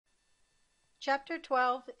Chapter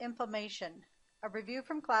 12, Inflammation. A review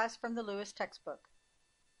from class from the Lewis textbook.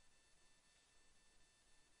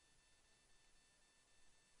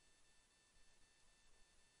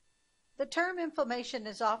 The term inflammation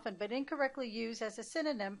is often but incorrectly used as a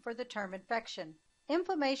synonym for the term infection.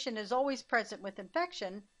 Inflammation is always present with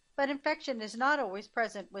infection, but infection is not always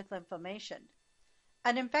present with inflammation.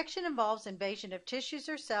 An infection involves invasion of tissues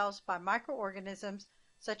or cells by microorganisms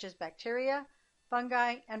such as bacteria,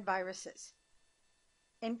 fungi, and viruses.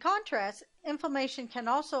 In contrast, inflammation can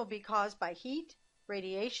also be caused by heat,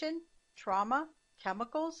 radiation, trauma,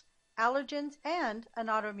 chemicals, allergens, and an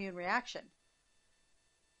autoimmune reaction.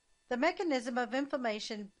 The mechanism of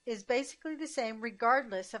inflammation is basically the same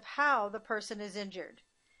regardless of how the person is injured.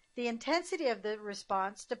 The intensity of the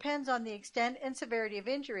response depends on the extent and severity of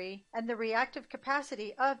injury and the reactive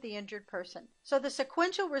capacity of the injured person. So the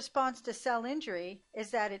sequential response to cell injury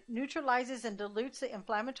is that it neutralizes and dilutes the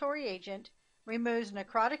inflammatory agent, removes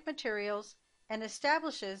necrotic materials, and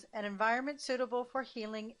establishes an environment suitable for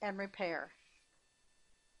healing and repair.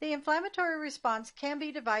 The inflammatory response can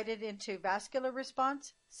be divided into vascular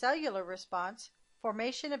response, cellular response,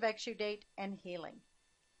 formation of exudate, and healing.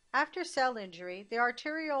 After cell injury, the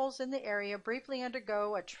arterioles in the area briefly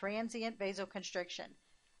undergo a transient vasoconstriction.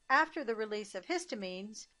 After the release of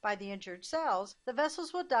histamines by the injured cells, the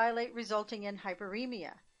vessels will dilate, resulting in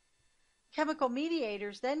hyperemia. Chemical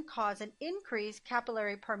mediators then cause an increased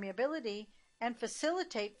capillary permeability and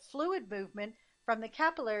facilitate fluid movement from the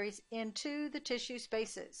capillaries into the tissue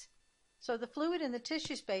spaces. So the fluid in the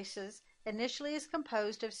tissue spaces initially is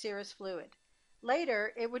composed of serous fluid.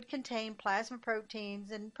 Later, it would contain plasma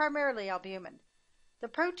proteins and primarily albumin. The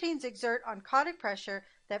proteins exert oncotic pressure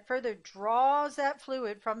that further draws that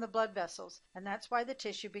fluid from the blood vessels, and that's why the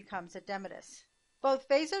tissue becomes edematous. Both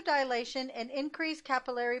vasodilation and increased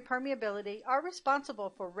capillary permeability are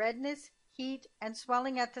responsible for redness, heat, and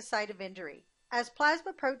swelling at the site of injury. As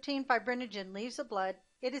plasma protein fibrinogen leaves the blood,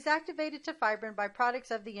 it is activated to fibrin by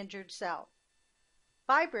products of the injured cell.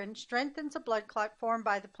 Fibrin strengthens the blood clot formed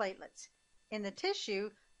by the platelets. In the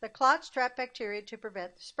tissue, the clots trap bacteria to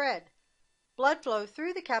prevent the spread. Blood flow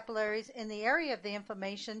through the capillaries in the area of the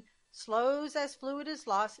inflammation slows as fluid is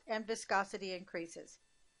lost and viscosity increases.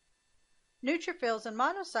 Neutrophils and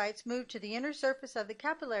monocytes move to the inner surface of the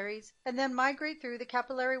capillaries and then migrate through the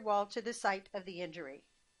capillary wall to the site of the injury.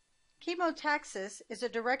 Chemotaxis is a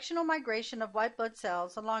directional migration of white blood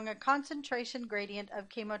cells along a concentration gradient of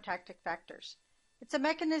chemotactic factors. It's a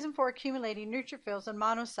mechanism for accumulating neutrophils and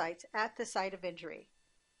monocytes at the site of injury.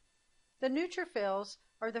 The neutrophils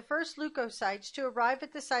are the first leukocytes to arrive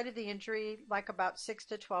at the site of the injury, like about 6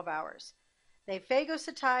 to 12 hours. They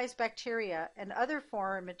phagocytize bacteria and other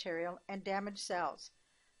foreign material and damage cells.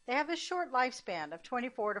 They have a short lifespan of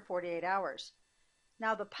 24 to 48 hours.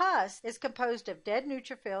 Now the pus is composed of dead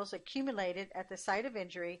neutrophils accumulated at the site of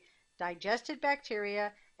injury, digested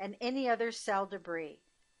bacteria, and any other cell debris.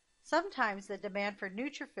 Sometimes the demand for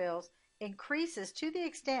neutrophils increases to the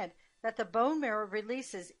extent that the bone marrow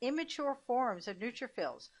releases immature forms of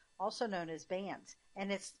neutrophils, also known as bands,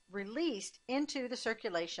 and it's released into the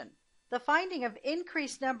circulation. The finding of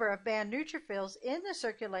increased number of band neutrophils in the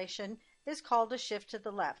circulation is called a shift to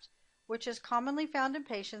the left, which is commonly found in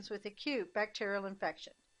patients with acute bacterial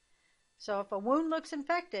infection. So if a wound looks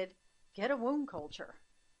infected, get a wound culture.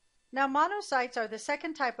 Now monocytes are the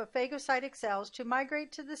second type of phagocytic cells to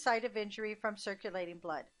migrate to the site of injury from circulating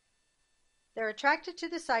blood. They're attracted to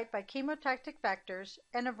the site by chemotactic factors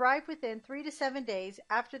and arrive within 3 to 7 days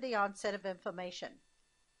after the onset of inflammation.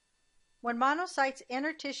 When monocytes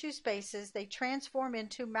enter tissue spaces, they transform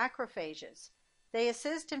into macrophages. They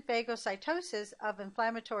assist in phagocytosis of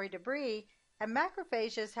inflammatory debris, and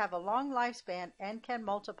macrophages have a long lifespan and can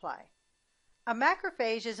multiply. A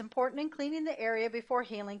macrophage is important in cleaning the area before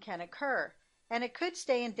healing can occur, and it could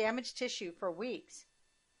stay in damaged tissue for weeks.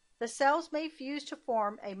 The cells may fuse to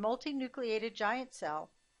form a multinucleated giant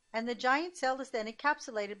cell, and the giant cell is then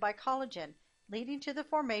encapsulated by collagen, leading to the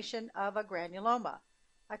formation of a granuloma.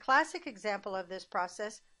 A classic example of this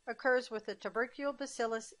process occurs with the tubercle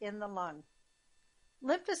bacillus in the lung.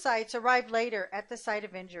 Lymphocytes arrive later at the site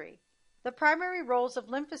of injury. The primary roles of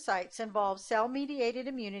lymphocytes involve cell-mediated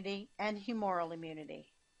immunity and humoral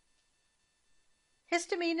immunity.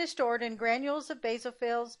 Histamine is stored in granules of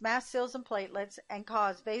basophils, mast cells, and platelets and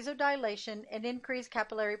cause vasodilation and increased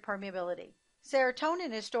capillary permeability.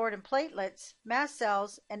 Serotonin is stored in platelets, mast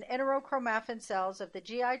cells, and enterochromaffin cells of the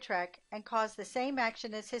GI tract and cause the same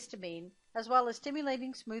action as histamine, as well as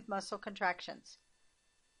stimulating smooth muscle contractions.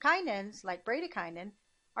 Kinins, like bradykinin,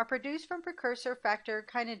 are produced from precursor factor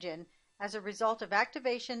kinagen as a result of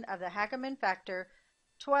activation of the Hageman factor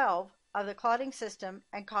 12 of the clotting system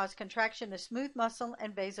and cause contraction of smooth muscle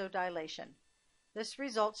and vasodilation. This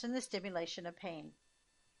results in the stimulation of pain.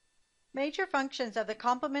 Major functions of the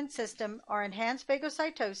complement system are enhanced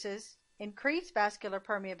phagocytosis, increased vascular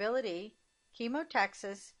permeability,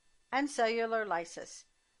 chemotaxis, and cellular lysis.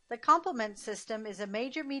 The complement system is a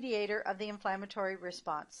major mediator of the inflammatory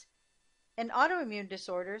response. In autoimmune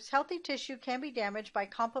disorders, healthy tissue can be damaged by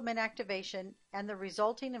complement activation and the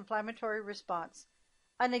resulting inflammatory response.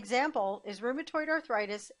 An example is rheumatoid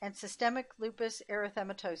arthritis and systemic lupus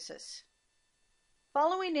erythematosus.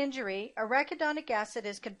 Following injury, arachidonic acid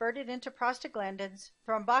is converted into prostaglandins,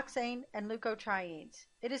 thromboxane, and leukotrienes.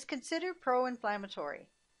 It is considered pro-inflammatory.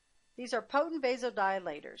 These are potent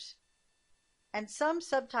vasodilators. And some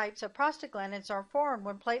subtypes of prostaglandins are formed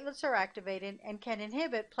when platelets are activated and can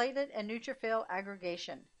inhibit platelet and neutrophil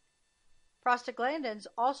aggregation. Prostaglandins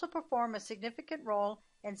also perform a significant role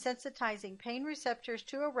in sensitizing pain receptors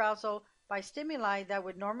to arousal by stimuli that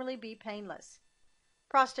would normally be painless.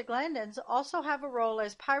 Prostaglandins also have a role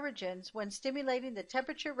as pyrogens when stimulating the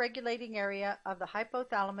temperature-regulating area of the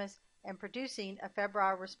hypothalamus and producing a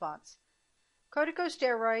febrile response.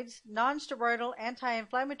 Corticosteroids, non-steroidal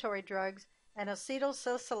anti-inflammatory drugs, and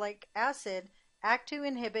acetylsalicylic acid act to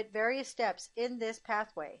inhibit various steps in this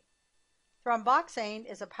pathway.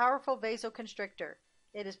 Thromboxane is a powerful vasoconstrictor.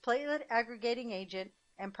 It is platelet aggregating agent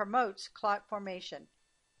and promotes clot formation.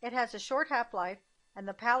 It has a short half-life, and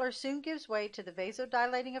the pallor soon gives way to the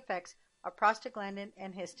vasodilating effects of prostaglandin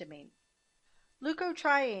and histamine.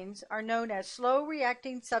 Leukotrienes are known as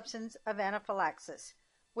slow-reacting substance of anaphylaxis,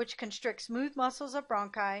 which constrict smooth muscles of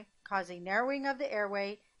bronchi, causing narrowing of the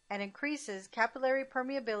airway and increases capillary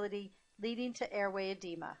permeability, leading to airway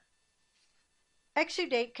edema.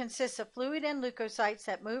 Exudate consists of fluid and leukocytes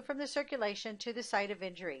that move from the circulation to the site of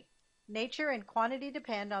injury. Nature and quantity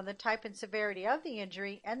depend on the type and severity of the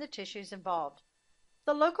injury and the tissues involved.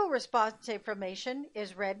 The local response to inflammation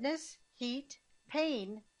is redness, heat,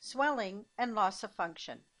 pain, swelling, and loss of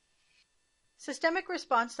function. Systemic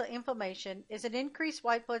response to inflammation is an increased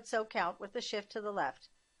white blood cell count with a shift to the left.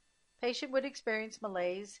 Patient would experience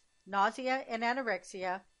malaise, nausea and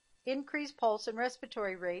anorexia, increased pulse and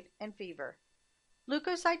respiratory rate, and fever.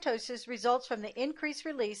 Leukocytosis results from the increased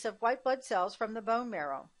release of white blood cells from the bone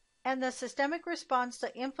marrow, and the systemic response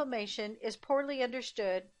to inflammation is poorly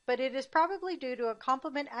understood, but it is probably due to a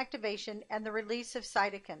complement activation and the release of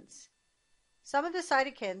cytokines. Some of the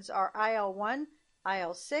cytokines are IL-1,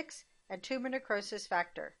 IL-6, and tumor necrosis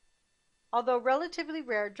factor. Although relatively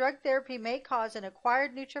rare, drug therapy may cause an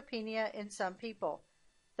acquired neutropenia in some people.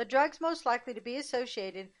 The drugs most likely to be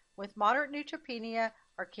associated with moderate neutropenia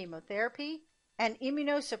are chemotherapy and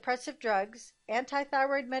immunosuppressive drugs,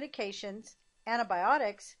 antithyroid medications,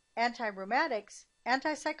 antibiotics, antirheumatics,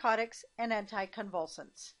 antipsychotics, and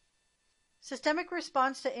anticonvulsants. Systemic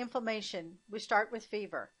response to inflammation. We start with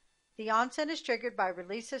fever. The onset is triggered by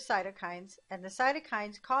release of cytokines, and the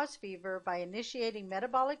cytokines cause fever by initiating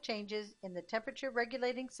metabolic changes in the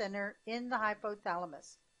temperature-regulating center in the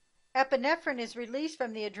hypothalamus. Epinephrine is released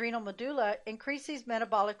from the adrenal medulla, increases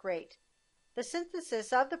metabolic rate. The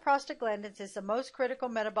synthesis of the prostaglandins is the most critical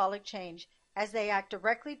metabolic change, as they act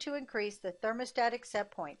directly to increase the thermostatic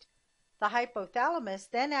set point. The hypothalamus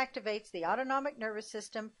then activates the autonomic nervous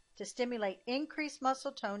system to stimulate increased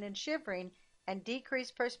muscle tone and shivering and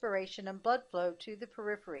decrease perspiration and blood flow to the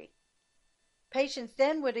periphery. Patients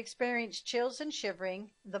then would experience chills and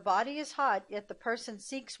shivering. The body is hot, yet the person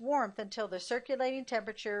seeks warmth until the circulating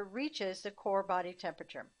temperature reaches the core body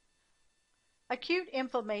temperature. Acute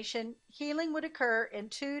inflammation, healing would occur in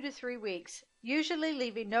 2 to 3 weeks, usually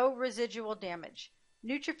leaving no residual damage.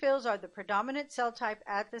 Neutrophils are the predominant cell type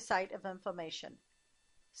at the site of inflammation.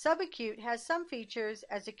 Subacute has some features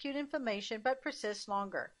as acute inflammation but persists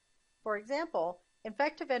longer. For example,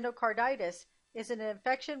 infective endocarditis is an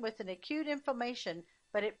infection with an acute inflammation,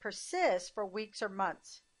 but it persists for weeks or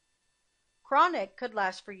months. Chronic could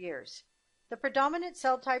last for years. The predominant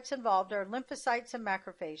cell types involved are lymphocytes and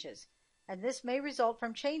macrophages, and this may result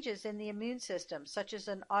from changes in the immune system, such as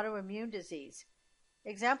an autoimmune disease.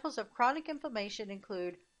 Examples of chronic inflammation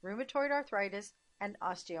include rheumatoid arthritis and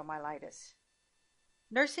osteomyelitis.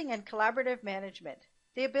 Nursing and collaborative management.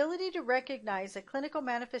 The ability to recognize a clinical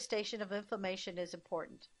manifestation of inflammation is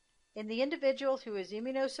important. In the individual who is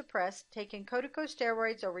immunosuppressed, taking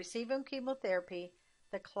corticosteroids or receiving chemotherapy,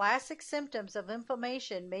 the classic symptoms of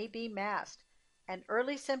inflammation may be masked, and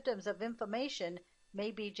early symptoms of inflammation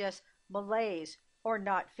may be just malaise or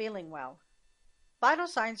not feeling well. Vital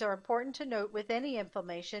signs are important to note with any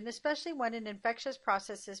inflammation, especially when an infectious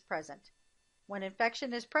process is present. When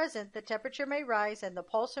infection is present, the temperature may rise and the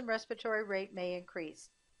pulse and respiratory rate may increase.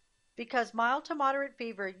 Because mild to moderate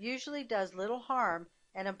fever usually does little harm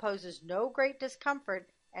and imposes no great discomfort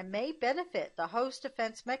and may benefit the host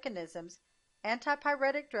defense mechanisms,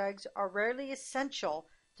 antipyretic drugs are rarely essential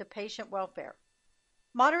to patient welfare.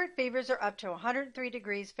 Moderate fevers are up to 103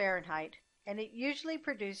 degrees Fahrenheit, and it usually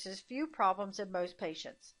produces few problems in most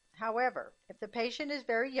patients. However, if the patient is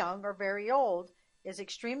very young or very old, is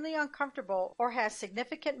extremely uncomfortable, or has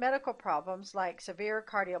significant medical problems like severe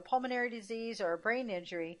cardiopulmonary disease or a brain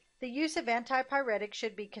injury, the use of antipyretics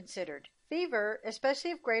should be considered. Fever,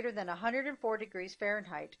 especially if greater than 104 degrees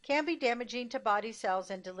Fahrenheit, can be damaging to body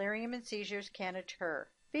cells and delirium and seizures can occur.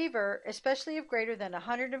 Fever, especially if greater than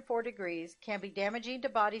 104 degrees, can be damaging to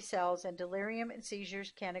body cells and delirium and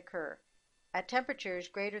seizures can occur. At temperatures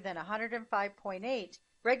greater than 105.8,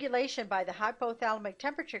 regulation by the hypothalamic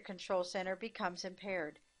temperature control center becomes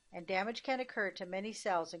impaired, and damage can occur to many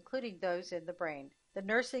cells, including those in the brain. The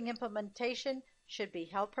nursing implementation should be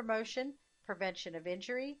health promotion, prevention of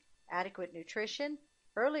injury, adequate nutrition,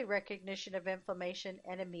 early recognition of inflammation,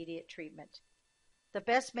 and immediate treatment. The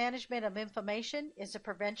best management of inflammation is the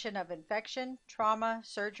prevention of infection, trauma,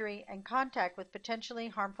 surgery, and contact with potentially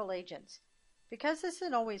harmful agents. Because this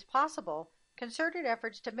isn't always possible, concerted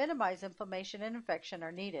efforts to minimize inflammation and infection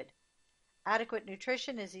are needed. Adequate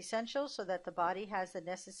nutrition is essential so that the body has the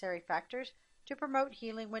necessary factors to promote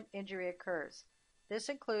healing when injury occurs. This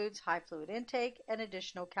includes high fluid intake and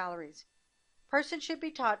additional calories. Persons should be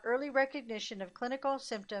taught early recognition of clinical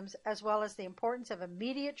symptoms as well as the importance of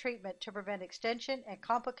immediate treatment to prevent extension and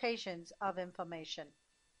complications of inflammation.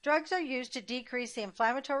 Drugs are used to decrease the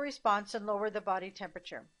inflammatory response and lower the body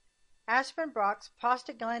temperature. Aspirin blocks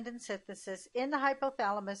prostaglandin synthesis in the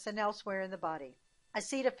hypothalamus and elsewhere in the body.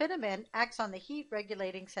 Acetaminophen acts on the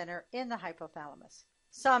heat-regulating center in the hypothalamus.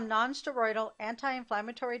 Some non-steroidal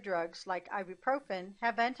anti-inflammatory drugs, like ibuprofen,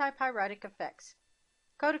 have antipyretic effects.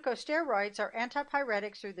 Corticosteroids are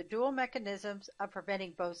antipyretics through the dual mechanisms of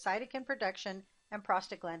preventing both cytokine production and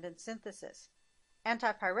prostaglandin synthesis.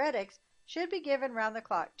 Antipyretics should be given round the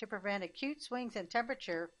clock to prevent acute swings in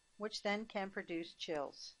temperature, which then can produce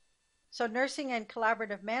chills. So nursing and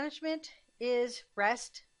collaborative management is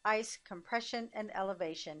rest, ice, compression, and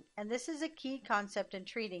elevation, and this is a key concept in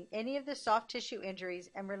treating any of the soft tissue injuries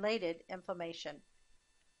and related inflammation.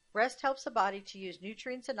 Rest helps the body to use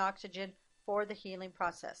nutrients and oxygen for the healing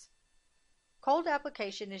process. Cold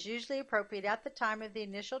application is usually appropriate at the time of the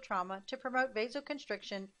initial trauma to promote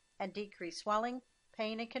vasoconstriction and decrease swelling,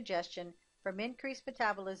 pain, and congestion from increased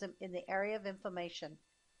metabolism in the area of inflammation.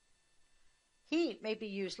 Heat may be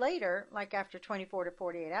used later, like after 24 to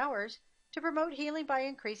 48 hours, to promote healing by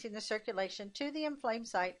increasing the circulation to the inflamed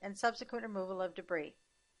site and subsequent removal of debris.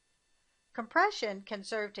 Compression can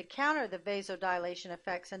serve to counter the vasodilation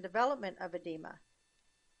effects and development of edema.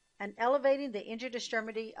 And elevating the injured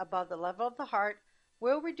extremity above the level of the heart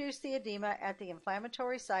will reduce the edema at the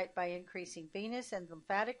inflammatory site by increasing venous and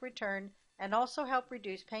lymphatic return and also help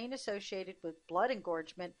reduce pain associated with blood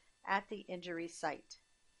engorgement at the injury site.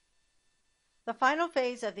 The final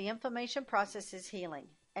phase of the inflammation process is healing,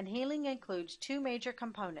 and healing includes two major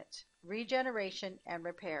components, regeneration and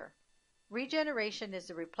repair. Regeneration is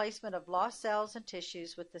the replacement of lost cells and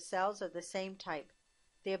tissues with the cells of the same type.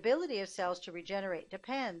 The ability of cells to regenerate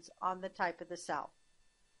depends on the type of the cell.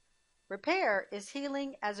 Repair is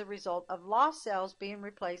healing as a result of lost cells being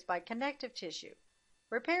replaced by connective tissue.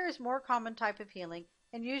 Repair is a more common type of healing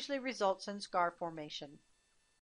and usually results in scar formation.